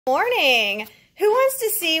Morning! Who wants to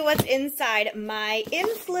see what's inside my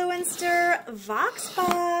influencer Vox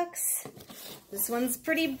box? This one's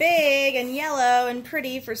pretty big and yellow and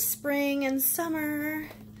pretty for spring and summer.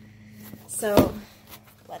 So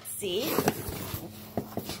let's see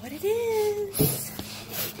what it is.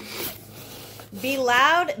 Be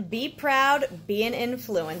loud, be proud, be an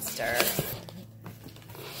influencer.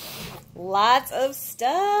 Lots of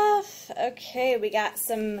stuff. Okay, we got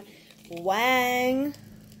some Wang.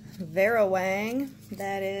 Vera Wang,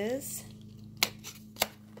 that is.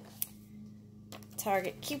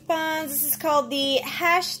 Target coupons. This is called the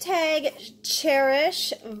hashtag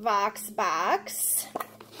cherish Vox box.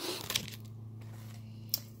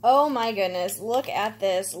 Oh my goodness, look at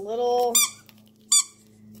this little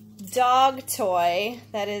dog toy.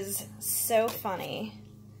 That is so funny.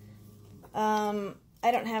 I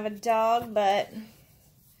don't have a dog, but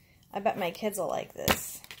I bet my kids will like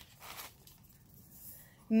this.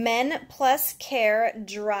 Men Plus Care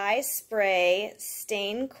Dry Spray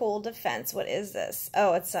Stain Cool Defense. What is this?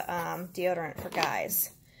 Oh, it's a deodorant for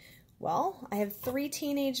guys. Well, I have 3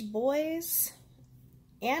 teenage boys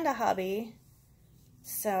and a hubby,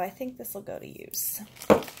 so I think this will go to use.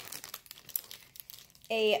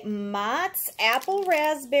 A Mott's Apple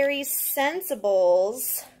Raspberry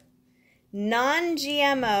Sensibles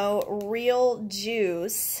Non-GMO Real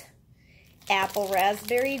Juice Apple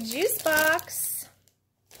Raspberry Juice Box.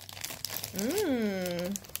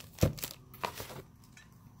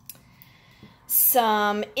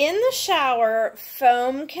 Some In the Shower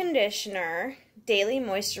Foam Conditioner, Daily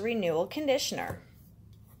Moisture Renewal Conditioner.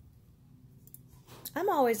 I'm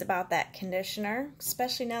always about that conditioner,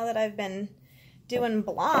 especially now that I've been doing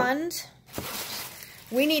blonde.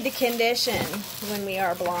 We need to condition when we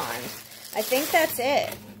are blonde. I think that's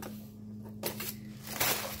it.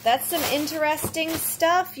 That's some interesting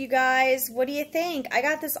stuff, you guys. What do you think? I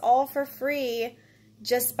got this all for free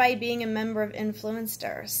just by being a member of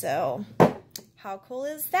Influenster. So, how cool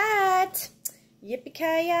is that?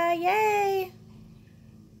 Yippee-ki-yay!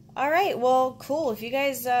 Alright, well, cool. If you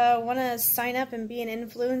guys want to sign up and be an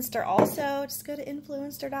Influenster also, just go to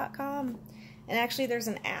influenster.com. And actually, there's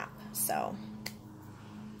an app. So,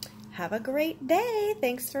 have a great day.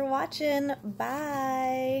 Thanks for watching.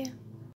 Bye.